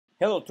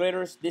Hello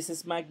traders, this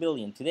is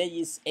McBillion. Today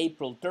is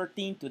April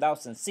 13,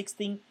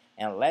 2016,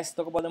 and let's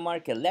talk about the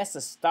market.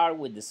 Let's start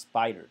with the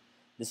spider.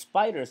 The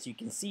spider, as you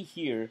can see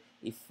here,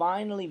 it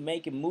finally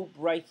make a move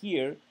right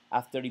here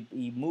after it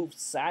moved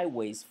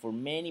sideways for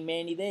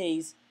many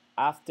days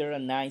after a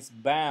nice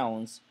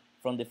bounce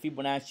from the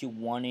Fibonacci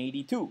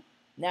 182.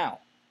 Now,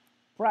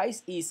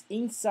 price is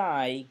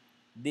inside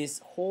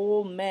this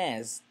whole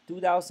mess,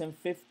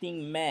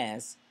 2015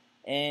 mess,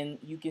 and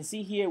you can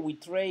see here we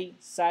trade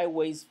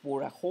sideways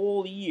for a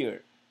whole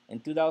year in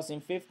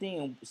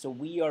 2015, so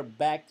we are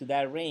back to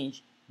that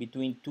range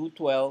between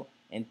 212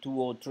 and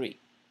 203.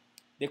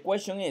 The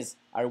question is,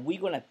 are we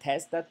gonna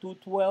test that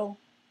 212?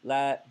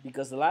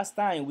 Because the last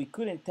time we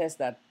couldn't test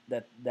that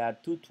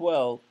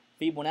 212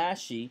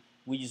 Fibonacci,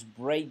 we just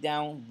break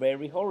down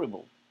very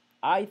horrible.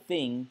 I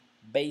think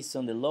based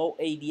on the low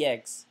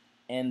ADX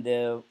and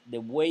the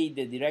way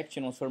the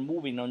directionals are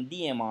moving on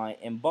DMI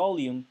and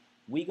volume,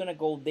 we're gonna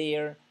go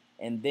there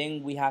and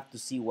then we have to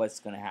see what's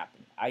gonna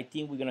happen. I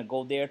think we're gonna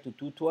go there to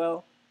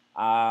 212.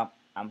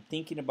 I'm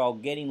thinking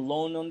about getting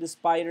long on the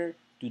spider.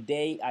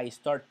 Today I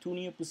start two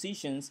new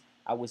positions.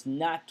 I was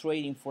not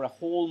trading for a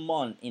whole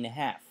month and a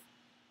half.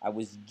 I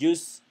was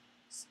just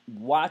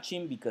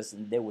watching because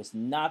there was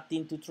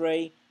nothing to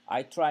trade.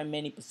 I tried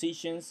many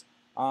positions,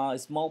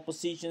 small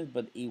positions,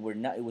 but it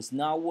was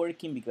not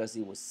working because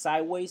it was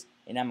sideways,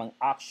 and I'm an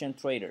auction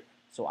trader,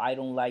 so I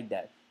don't like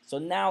that. So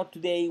now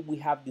today we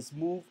have this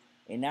move,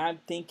 and I'm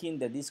thinking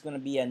that this is gonna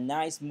be a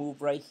nice move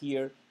right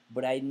here,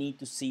 but I need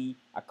to see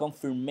a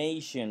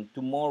confirmation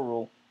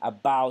tomorrow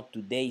about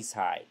today's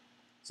high.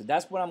 So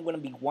that's what I'm gonna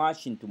be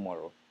watching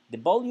tomorrow. The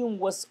volume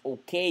was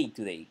okay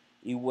today.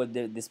 It was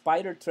the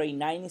spider trade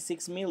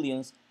 96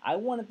 millions. I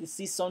wanted to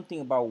see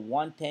something about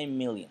 110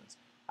 millions.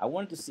 I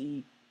wanted to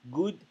see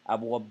good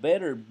about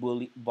better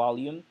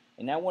volume,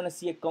 and I want to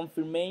see a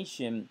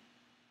confirmation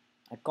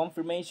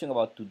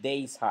about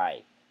today's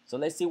high. So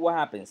let's see what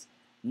happens.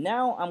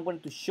 Now I'm going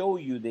to show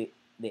you the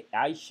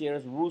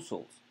iShares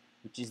results,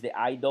 which is the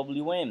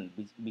IWM,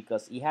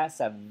 because it has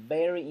a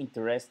very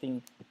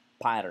interesting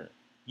pattern.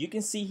 You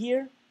can see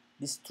here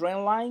this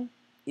trend line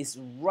is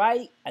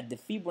right at the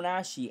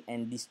Fibonacci,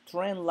 and this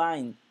trend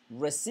line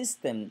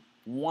resistance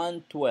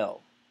 112.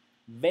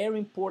 Very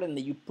important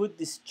that you put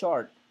this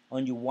chart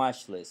on your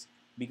watch list,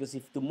 because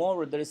if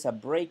tomorrow there is a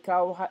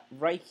breakout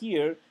right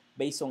here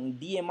based on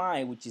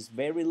DMI, which is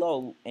very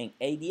low, and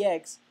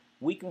ADX,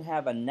 we can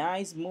have a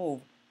nice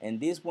move, and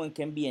this one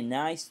can be a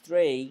nice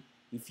trade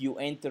if you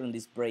enter on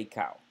this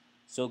breakout.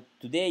 So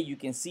today you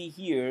can see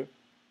here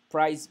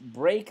price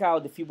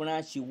breakout the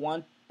Fibonacci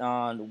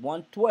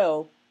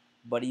 112,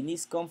 but it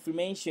needs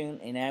confirmation,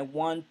 and I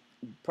want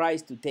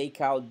price to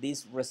take out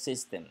this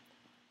resistance.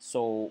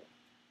 So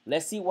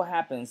let's see what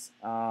happens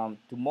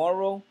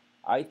tomorrow.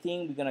 I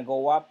think we're gonna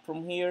go up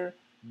from here,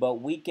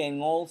 but we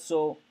can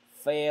also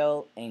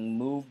fail and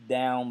move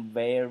down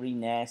very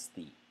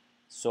nasty.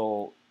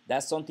 So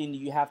that's something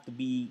you have to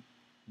be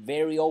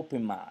very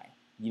open mind.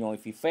 You know,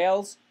 if it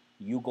fails,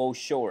 you go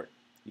short.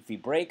 If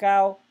it break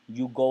out,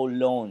 you go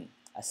long.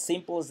 As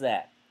simple as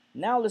that.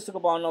 Now let's talk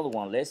about another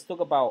one. Let's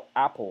talk about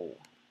Apple.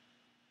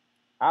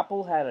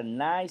 Apple had a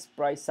nice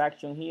price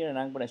action here, and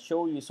I'm gonna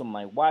show you some of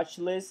my watch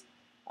list.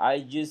 I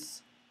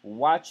just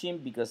watching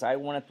because I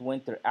wanted to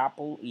enter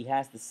Apple. It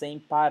has the same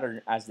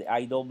pattern as the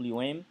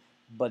IWM,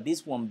 but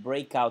this one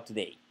break out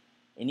today,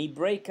 and it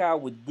break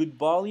out with good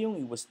volume.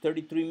 It was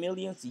 33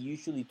 millions. It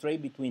usually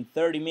trade between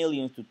 30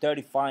 millions to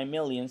 35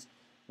 millions,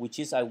 which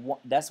is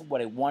that's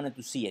what I wanted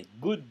to see, a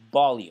good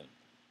volume.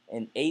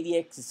 And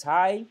ADX is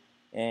high,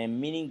 and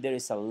meaning there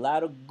is a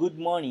lot of good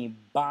money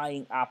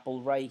buying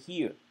Apple right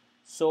here.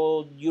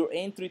 So your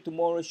entry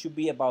tomorrow should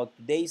be about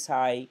today's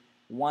high,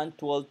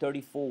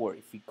 112.34.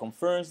 If it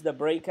confirms the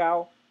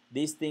breakout,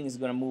 this thing is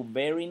going to move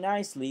very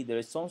nicely. There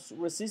is some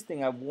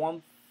resistance at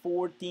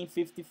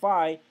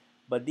 114.55,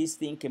 but this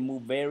thing can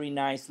move very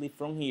nicely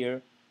from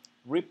here.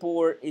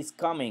 Report is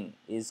coming.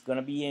 It's going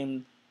to be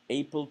in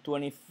April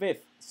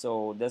 25th.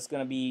 So that's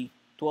going to be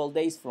 12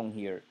 days from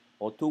here,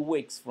 or 2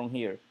 weeks from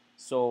here.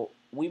 So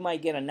we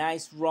might get a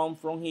nice run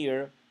from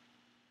here,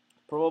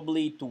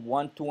 probably to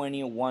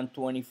 120 or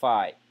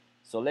 125.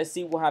 So let's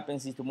see what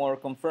happens if tomorrow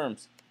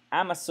confirms.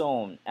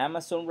 Amazon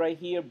right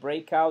here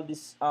break out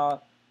this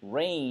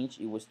range.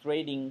 It was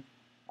trading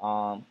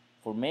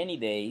for many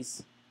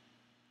days.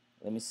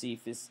 Let me see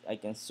if I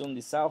can zoom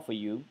this out for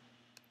you.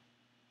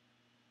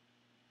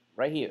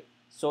 Right here.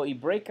 So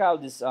it break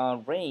out this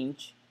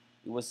range.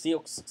 It was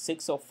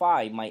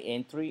 605. My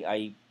entry.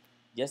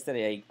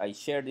 Yesterday I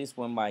shared this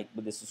with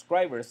the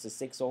subscribers. The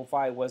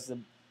 605 was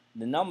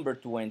the number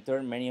to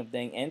enter. Many of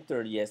them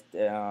entered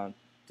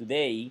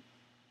today,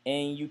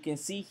 and you can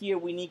see here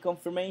we need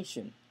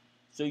confirmation.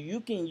 So you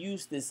can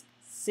use this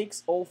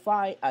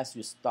 605 as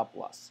your stop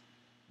loss.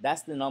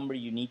 That's the number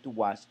you need to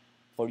watch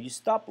for your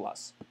stop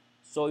loss.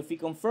 So if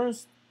it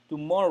confirms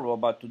tomorrow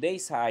about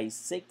today's high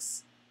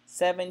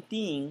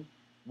 617,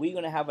 we're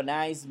gonna have a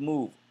nice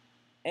move,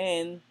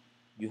 and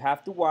you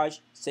have to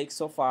watch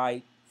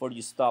 605 for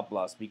your stop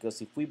loss, because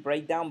if we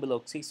break down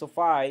below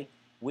 605,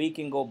 we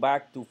can go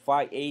back to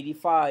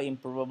 585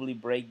 and probably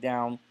break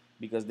down,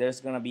 because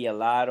there's gonna be a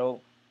lot of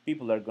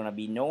people that are gonna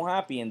be no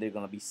happy and they're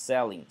gonna be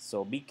selling.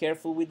 So be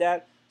careful with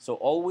that. So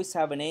always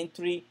have an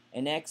entry,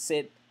 an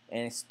exit,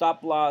 and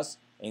stop loss,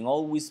 and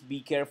always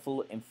be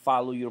careful and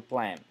follow your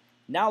plan.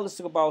 Now let's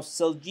talk about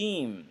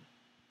Celgene.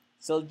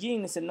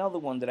 Celgene is another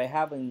one that I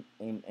have in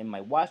my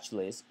watch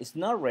list. It's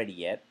not ready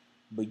yet,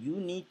 but you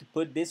need to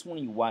put this one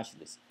in your watch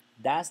list.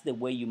 That's the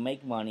way you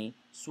make money,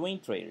 swing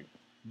trader.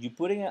 You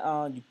put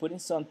in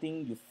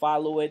something, you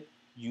follow it,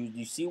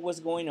 you see what's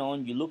going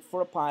on, you look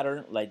for a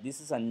pattern, like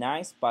this is a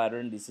nice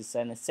pattern, this is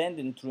an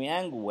ascending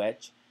triangle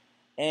wedge,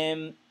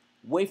 and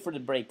wait for the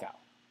breakout.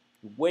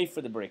 Wait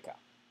for the breakout.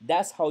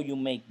 That's how you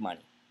make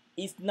money.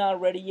 It's not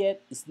ready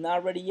yet. It's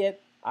not ready yet.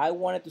 I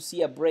wanted to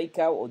see a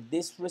breakout of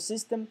this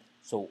resistance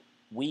so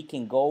we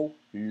can go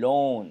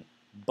long.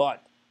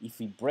 But if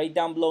we break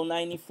down below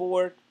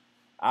 94,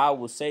 I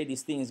will say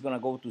this thing is gonna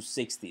go to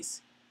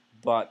 60s.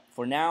 But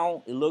for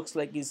now, it looks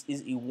like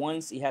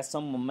it has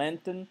some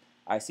momentum.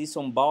 I see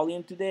some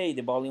volume today.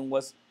 The volume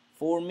was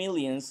 4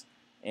 millions,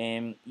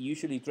 and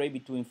usually trade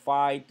between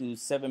 5 to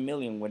 7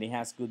 million when it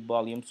has good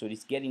volume, so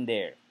it's getting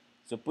there.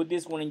 So put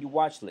this one in your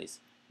watch list.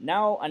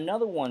 Now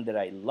another one that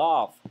I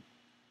love,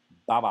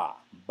 Baba.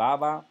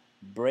 Baba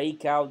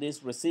break out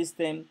this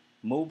resistance,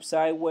 move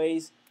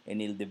sideways, and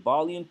the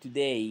volume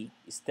today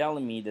is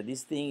telling me that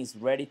this thing is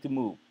ready to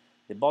move.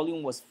 The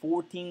volume was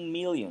 14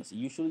 millions. It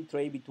usually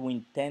trade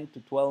between 10 to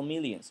 12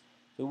 millions.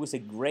 So it was a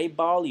great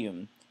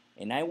volume,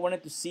 and I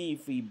wanted to see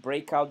if we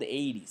break out the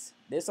 80s.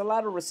 There's a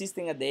lot of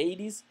resistance at the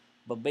 80s,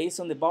 but based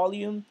on the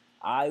volume,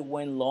 I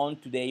went long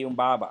today on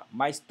Baba.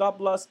 My stop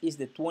loss is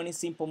the 20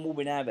 simple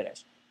moving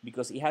average,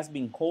 because it has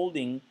been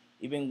holding,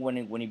 even when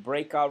it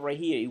break out right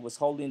here, it was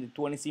holding the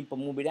 20 simple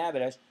moving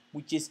average,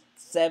 which is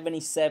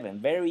 77.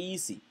 Very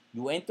easy.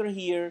 You enter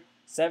here,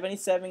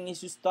 77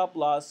 is your stop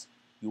loss.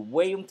 You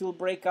wait until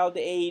break out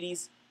the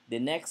 80s. The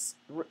next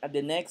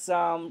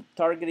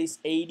target is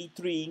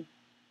 83,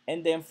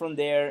 and then from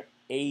there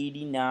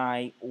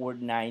 89 or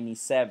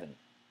 97.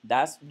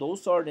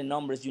 Those are the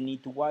numbers you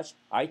need to watch.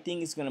 I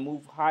think it's gonna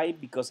move high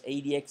because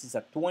ADX is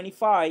at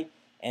 25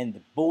 and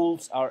the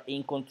bulls are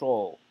in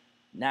control.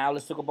 Now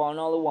let's talk about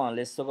another one.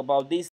 Let's talk about this